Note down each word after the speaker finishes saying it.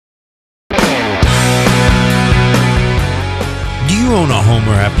own a home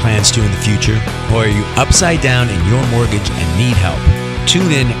or have plans to in the future? Or are you upside down in your mortgage and need help?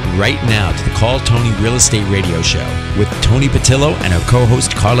 Tune in right now to the Call Toni Real Estate Radio Show with Toni Patillo and her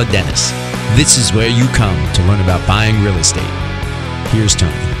co-host Carla Dennis. This is where you come to learn about buying real estate. Here's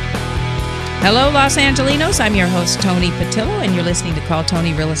Toni. Hello, Los Angelinos. I'm your host, Toni Patillo, and you're listening to Call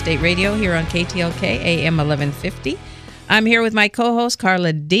Toni Real Estate Radio here on KTLK AM 1150. I'm here with my co-host,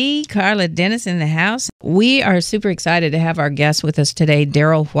 Carla Dennis in the house. We are super excited to have our guest with us today,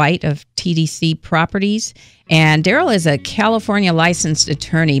 Darryl White of TDC Properties. And Darryl is a California licensed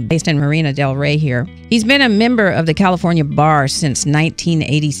attorney based in Marina del Rey here. He's been a member of the California Bar since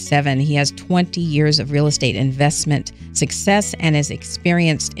 1987. He has 20 years of real estate investment success and is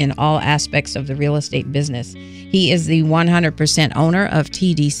experienced in all aspects of the real estate business. He is the 100% owner of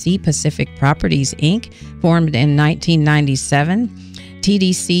TDC Pacific Properties, Inc., formed in 1997.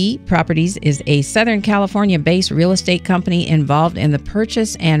 TDC Properties is a Southern California-based real estate company involved in the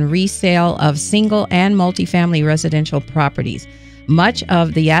purchase and resale of single and multifamily residential properties. Much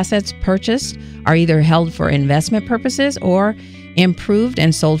of the assets purchased are either held for investment purposes or improved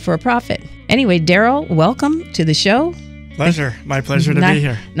and sold for a profit. Anyway, Darryl, welcome to the show. Pleasure. My pleasure to be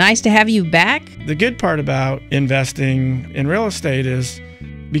here. Nice to have you back. The good part about investing in real estate is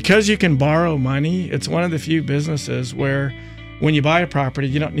because you can borrow money, it's one of the few businesses where when you buy a property,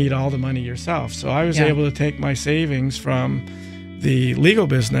 you don't need all the money yourself. So I was able to take my savings from the legal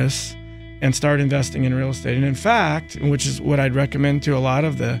business and start investing in real estate. And in fact, which is what I'd recommend to a lot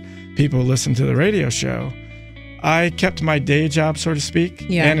of the people who listen to the radio show, I kept my day job, so to speak,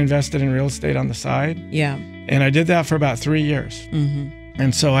 and invested in real estate on the side. Yeah. And I did that for about 3 years. Mm-hmm.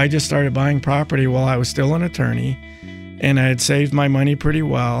 And so I just started buying property while I was still an attorney, and I had saved my money pretty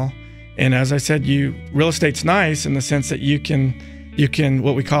well. And as I said, real estate's nice in the sense that you can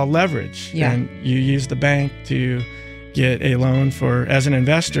what we call leverage. Yeah. And you use the bank to get a loan for, as an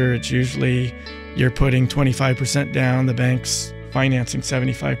investor, it's usually you're putting 25% down, the bank's financing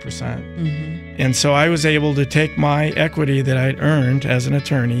 75%. Mm-hmm. And so I was able to take my equity that I'd earned as an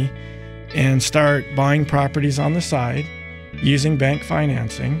attorney and start buying properties on the side using bank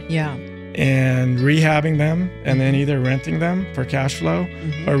financing. Yeah. And rehabbing them and then either renting them for cash flow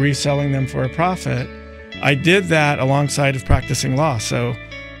or reselling them for a profit. I did that alongside of practicing law. So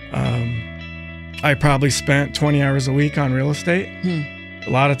I probably spent 20 hours a week on real estate, a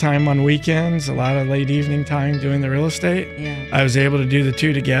lot of time on weekends, a lot of late evening time doing the real estate. Yeah. I was able to do the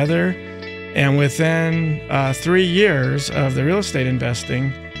two together. And within 3 years of the real estate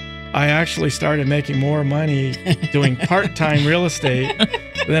investing, I actually started making more money doing part-time real estate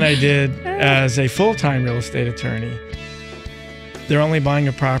than I did as a full-time real estate attorney. They're only buying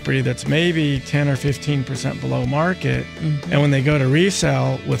a property that's maybe 10 or 15% below market. And when they go to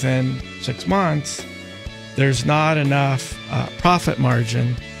resell within 6 months, there's not enough profit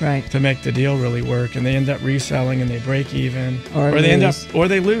margin to make the deal really work. And they end up reselling and they break even or they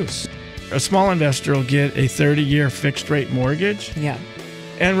lose. A small investor will get a 30-year fixed rate mortgage. Yeah.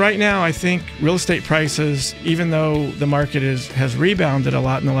 And right now, I think real estate prices, even though the market has rebounded a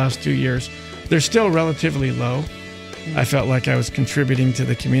lot in the last 2 years, they're still relatively low. I felt like I was contributing to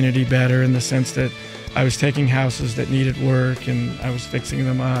the community better in the sense that I was taking houses that needed work and I was fixing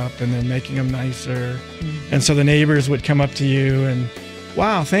them up and then making them nicer. And so the neighbors would come up to you and,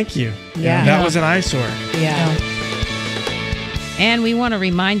 wow, thank you. Yeah. That was an eyesore. Yeah. And we want to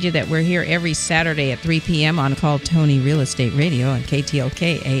remind you that we're here every Saturday at 3 p.m. on Call Toni Real Estate Radio on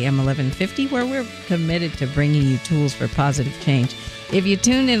KTLK AM 1150, where we're committed to bringing you tools for positive change. If you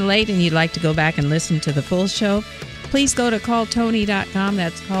tuned in late and you'd like to go back and listen to the full show, please go to calltoni.com.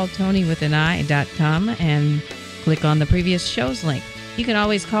 That's calltoni with an I.com and click on the previous show's link. You can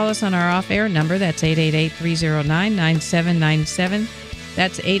always call us on our off-air number. That's 888-309-9797.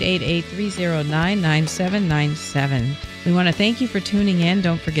 That's 888-309-9797. We want to thank you for tuning in.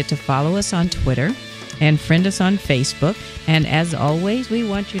 Don't forget to follow us on Twitter and friend us on Facebook. And as always, we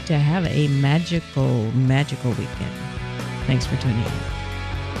want you to have a magical, magical weekend. Thanks for tuning in.